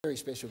Very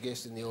special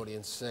guest in the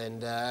audience,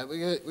 and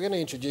we're going to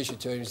introduce you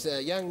to him. He's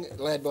a young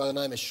lad by the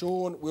name of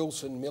Shaun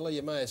Wilson-Miller.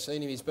 You may have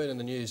seen him. He's been in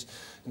the news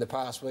in the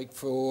past week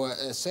for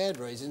sad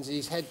reasons.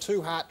 He's had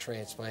 2 heart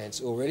transplants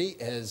already,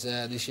 as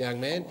this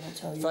young man.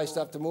 Faced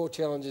up to more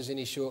challenges in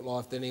his short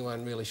life than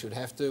anyone really should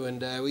have to,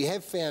 and we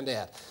have found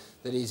out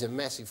that he's a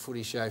massive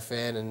Footy Show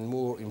fan and,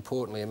 more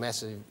importantly, a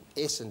massive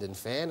Essendon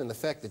fan. And the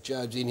fact that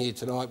Jobe's in here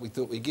tonight, we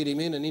thought we'd get him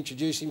in and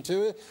introduce him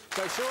to her.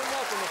 So, Shaun,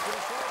 welcome to Footy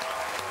Show.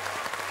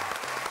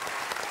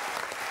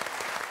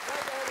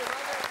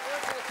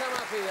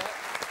 Here.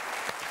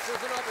 This is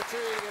an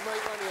opportunity to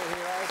meet one of your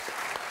heroes.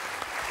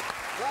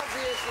 Loves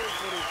the Essendon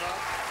Footy Club.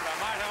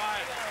 Mate, how are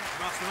you?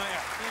 Nice to meet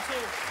you. You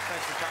too.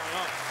 Thanks for coming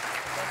on.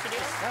 What's it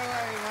doing? How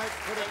are you, mate?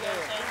 Put it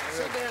there.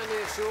 Sit down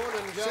there, Shaun,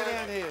 and Jobe. Sit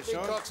down here,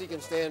 Shaun. Big Coxie can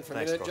stand for a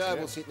minute. Coxie, Jobe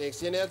will sit next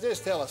to you. Now,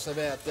 just tell us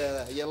about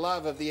your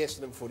love of the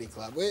Essendon Footy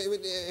Club.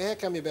 How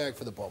come you barrack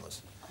for the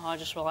Bombers? I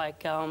just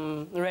like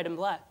the red and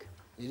black.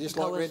 You just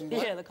like red and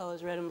black? Yeah, the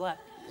colours red and black.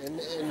 And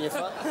your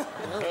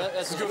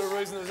that's as good a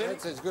reason as any.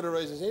 That's as good a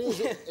reason as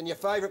any. And your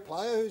favourite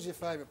player? Who's your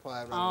favourite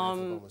player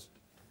running for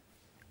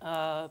the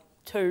Bombers?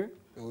 2.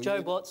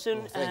 Jobe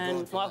Watson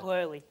and Michael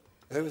Hurley.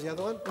 Who was the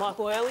other one?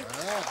 Michael Hurley.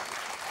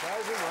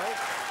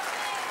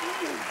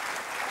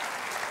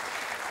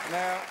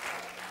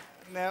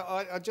 Now,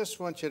 I just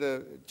want you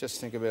to just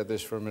think about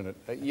this for a minute.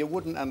 You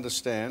wouldn't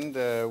understand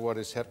what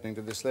is happening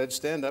to this lad.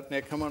 Stand up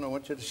now. Come on. I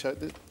want you to show.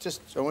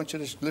 I want you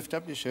to lift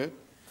up your shirt.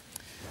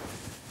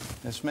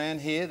 This man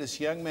here, this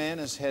young man,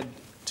 has had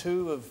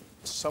 2 of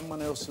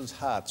someone else's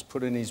hearts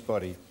put in his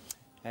body,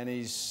 and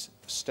he's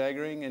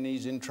staggering and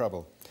he's in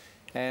trouble.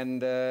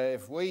 And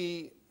if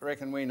we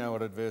reckon we know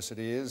what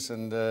adversity is,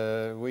 and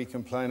we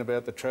complain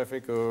about the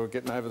traffic or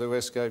getting over the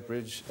West Gate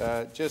Bridge,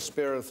 just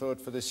spare a thought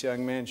for this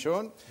young man,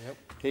 Shaun. Yep.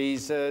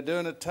 He's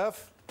doing it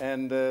tough,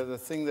 and the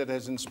thing that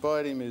has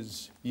inspired him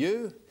is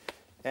you.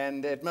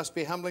 And it must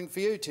be humbling for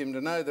you, Tim,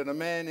 to know that a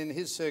man in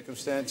his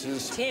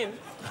circumstances... Tim?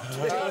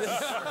 Sorry,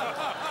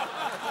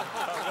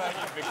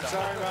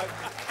 mate.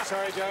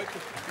 Sorry,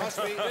 Jobe. Must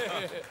be...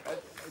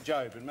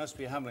 Jobe, it must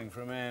be humbling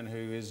for a man who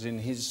is in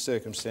his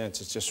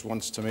circumstances, just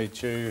wants to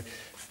meet you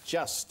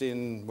just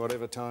in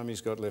whatever time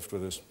he's got left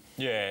with us.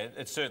 Yeah,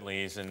 it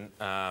certainly is, and,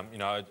 you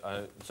know,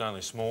 it's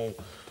only a small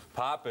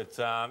part, but,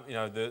 you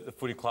know, the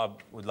footy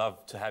club would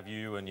love to have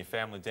you and your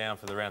family down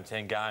for the round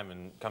 10 game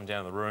and come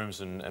down to the rooms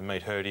and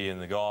meet Hurdy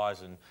and the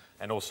guys, and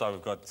also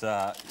we've got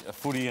a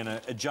footy and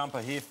a jumper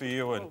here for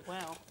you. And,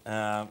 oh,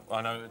 wow.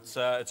 I know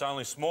it's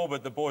only small,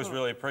 but the boys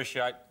really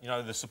appreciate, you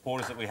know, the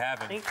supporters that we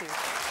have. And thank you.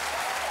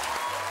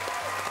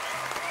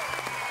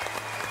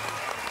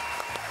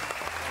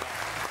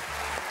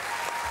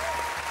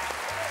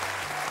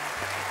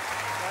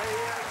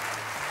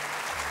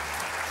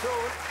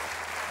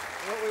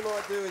 What we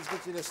might do is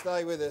get you to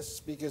stay with us,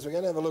 because we're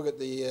going to have a look at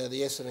the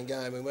Essendon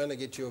game. We want to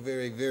get you a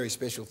very, very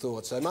special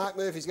thought. So Mark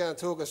Murphy's going to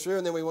talk us through,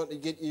 and then we want to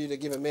get you to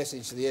give a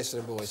message to the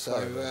Essendon boys.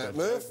 So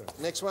Murph,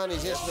 next one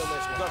is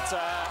Essendon. We've got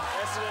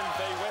Essendon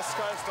v West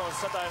Coast on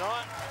Saturday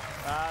night.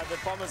 The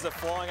Bombers are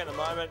flying at the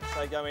moment.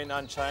 They go in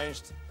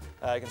unchanged.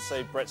 You can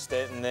see Brett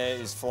Stanton there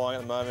is flying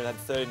at the moment. Had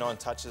 39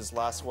 touches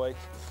last week,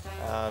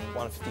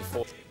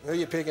 154. Who are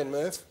you picking,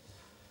 Murph?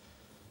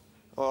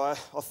 Well,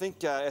 I think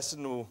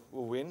Essendon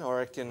will win. I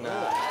reckon.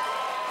 I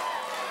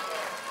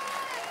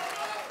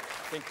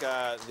think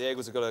the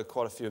Eagles have got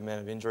quite a few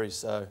amount of injuries,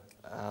 so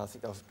I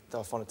think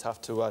they'll find it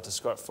tough to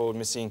scrap forward,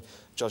 missing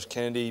Josh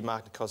Kennedy,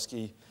 Mark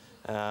Nikoski,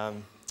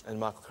 and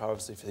Michael Carr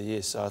obviously for the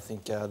year. So I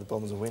think the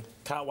Bombers will win.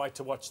 Can't wait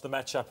to watch the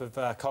matchup of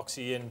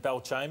Coxie and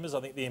Bell Chambers.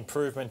 I think the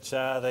improvement,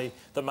 the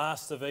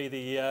Master v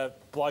the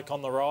bloke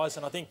on the rise,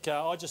 and I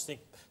just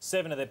think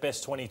 7 of their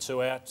best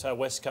 22 out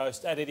West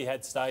Coast at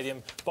Etihad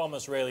Stadium.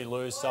 Bombers rarely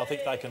lose, so I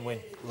think they can win.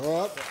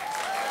 All right.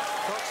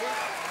 Coxie,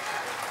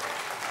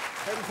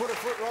 haven't put a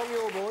foot wrong,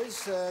 your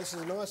boys. This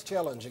is a nice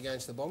challenge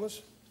against the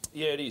Bombers.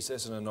 Yeah, it is.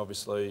 Essendon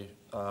obviously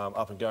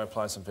up and going,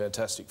 playing some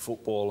fantastic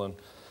football, and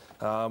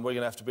we're going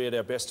to have to be at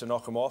our best to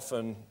knock them off,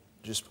 and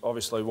just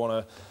obviously want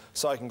to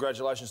say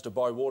congratulations to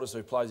Bo Waters,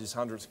 who plays his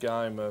 100th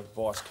game of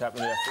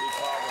vice-captain of our footy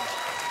club. And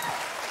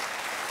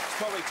it's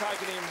probably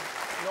taken him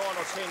 9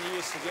 or 10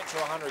 years to get to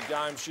 100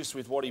 games just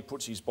with what he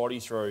puts his body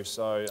through.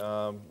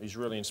 So he's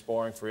really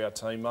inspiring for our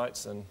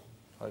teammates, and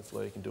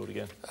hopefully he can do it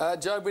again.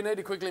 Jobe, we need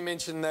to quickly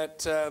mention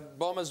that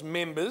Bombers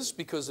members,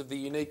 because of the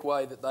unique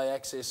way that they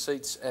access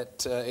seats at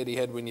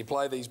Etihad when you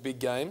play these big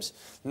games,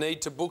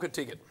 need to book a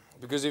ticket.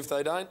 Because if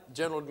they don't,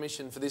 general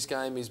admission for this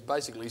game is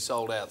basically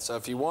sold out. So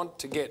if you want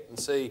to get and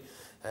see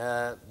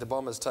the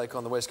Bombers take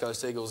on the West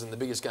Coast Eagles in the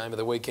biggest game of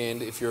the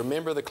weekend, if you're a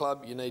member of the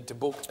club, you need to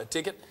book a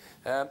ticket.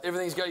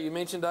 Everything's going. You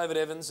mentioned David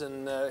Evans,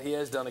 and he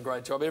has done a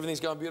great job. Everything's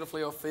going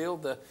beautifully off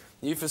field. The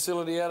new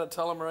facility out at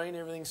Tullamarine,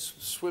 everything's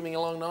swimming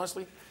along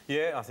nicely.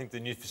 Yeah, I think the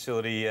new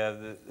facility,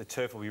 the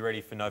turf will be ready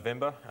for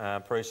November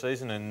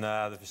pre-season, and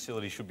the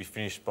facility should be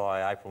finished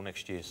by April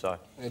next year. So,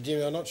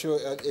 Jimmy, I'm not sure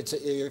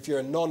if you're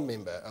a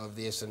non-member of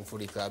the Essendon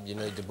Footy Club, you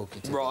need to book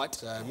your ticket. Right.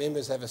 So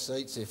members have a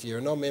seat. If you're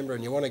a non-member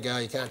and you want to go,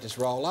 you can't just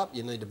roll up.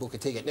 You need to book a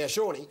ticket. Now,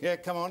 Shawnee. Yeah,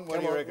 come on. What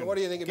do you reckon? What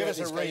do you think Give about us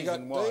this? a reason You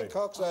got why. Dean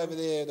Cox over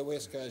there, the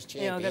West Coast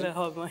champion. Yeah, I'm going to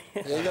hold my...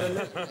 Yeah, you got to.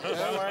 Don't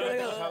worry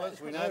about the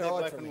colours. We know they're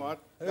black and white.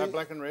 No,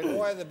 black and red.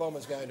 Why are the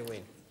Bombers going to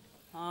win?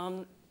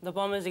 The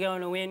Bombers are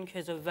going to win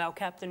because of our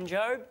captain,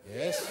 Jobe.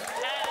 Yes.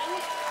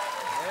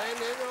 And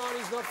hang on,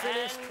 he's not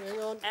finished. Hang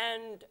on.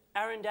 And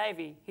Aaron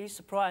Davey. He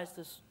surprised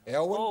us.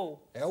 Elwyn?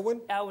 all.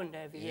 Elwyn? Alwyn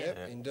Davey, yeah.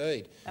 Yep,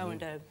 indeed. Alwyn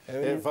Davey.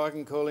 If I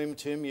can call him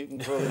Tim, you can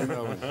call him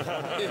Melbourne.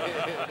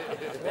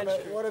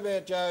 What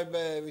about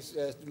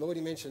Jobe?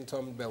 Lloydie mentioned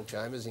Tom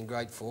Bell-Chambers in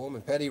great form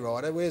and Paddy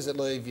Ryder. Where does it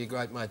leave your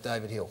great mate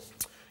David Hill?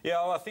 yeah,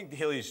 well, I think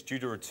Hilly's due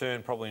to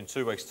return probably in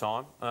 2 weeks'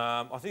 time.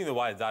 I think the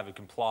way David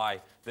can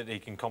play, that he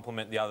can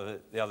complement the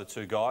other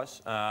two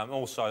guys.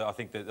 Also, I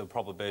think that there'll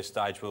probably be a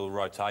stage where we'll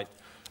rotate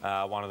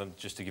one of them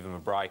just to give them a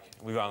break.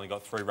 We've only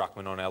got 3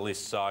 ruckmen on our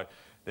list, so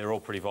they're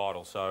all pretty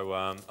vital. So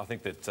I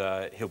think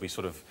that he'll be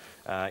sort of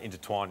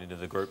intertwined into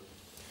the group.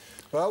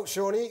 Well,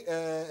 Shawnee,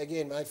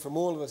 again, mate, from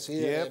all of us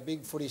here, a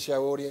big Footy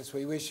Show audience,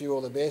 we wish you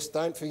all the best.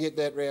 Don't forget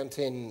that round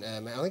 10, I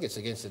think it's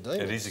against the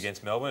Demons. It is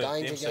against Melbourne.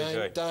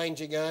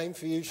 Danger game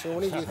for you,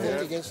 Shawnee, do you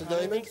think, against the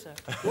Demons? I don't think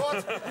so. What?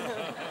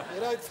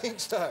 You don't think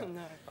so?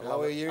 No. Oh,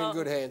 well, you're in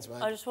good hands,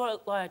 mate. I just would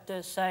like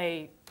to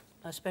say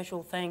a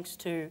special thanks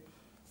to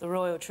the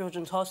Royal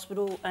Children's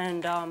Hospital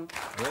and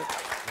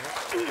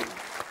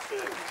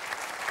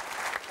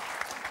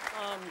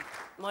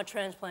my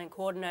transplant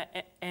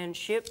coordinator and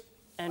ship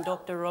and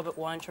Dr. Robert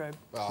Weintraub.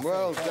 Oh,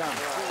 well done.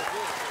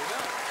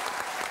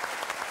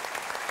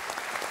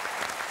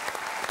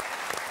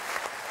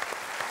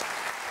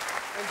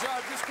 And Joe,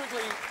 just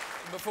quickly,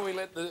 before we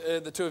let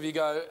the two of you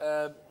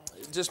go,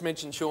 just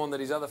mention, Shaun, that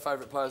his other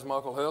favourite player is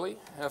Michael Hurley.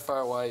 How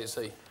far away is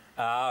he?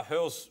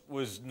 Hurls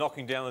was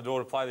knocking down the door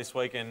to play this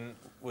week and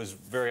was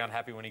very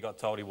unhappy when he got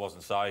told he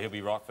wasn't, so he'll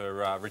be right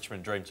for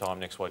Richmond Dreamtime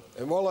next week.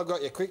 And while I've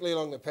got you quickly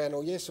along the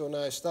panel, yes or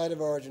no, State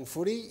of Origin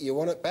footy, you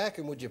want it back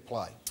and would you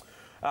play?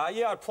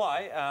 Yeah, I'd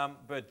play,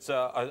 but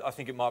I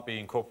think it might be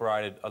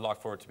incorporated. I'd like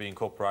for it to be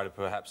incorporated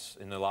perhaps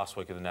in the last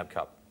week of the NAB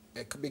Cup.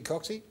 Big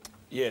Coxie?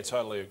 Yeah,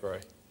 totally agree.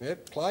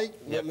 Yep, play,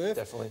 Yep, Murph?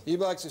 definitely. You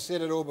blokes have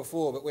said it all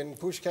before, but when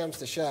push comes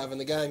to shove and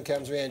the game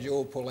comes around, you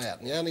all pull out.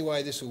 And the only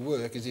way this will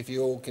work is if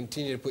you all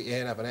continue to put your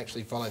hand up and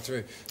actually follow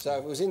through. So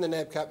if it was in the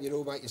NAB Cup, you'd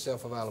all make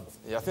yourself available.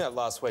 Yeah, I think that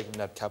last week in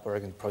NAB Cup, I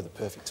reckon, probably the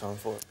perfect time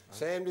for it.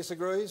 Sam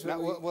disagrees?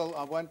 No, well,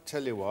 I won't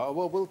tell you why.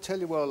 Well, we'll tell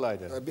you why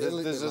later.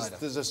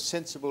 There's a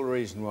sensible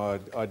reason why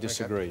I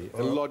disagree,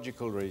 a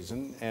logical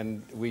reason,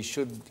 and we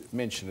should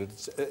mention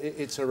it.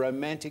 It's a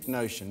romantic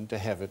notion to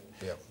have it,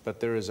 but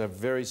there is a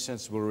very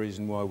sensible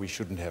reason why we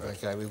shouldn't have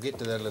it. OK, we'll get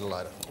to that a little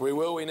later. We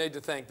will. We need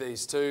to thank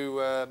these two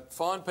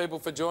fine people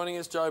for joining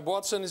us. Jobe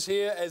Watson is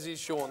here, as is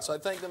Shaun. So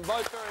thank them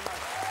both very much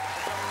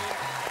for coming in.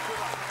 Good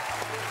luck.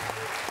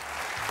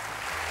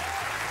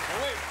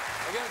 And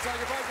we're going to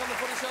take a break on the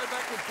Footy Show,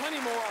 back with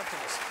plenty more after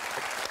this.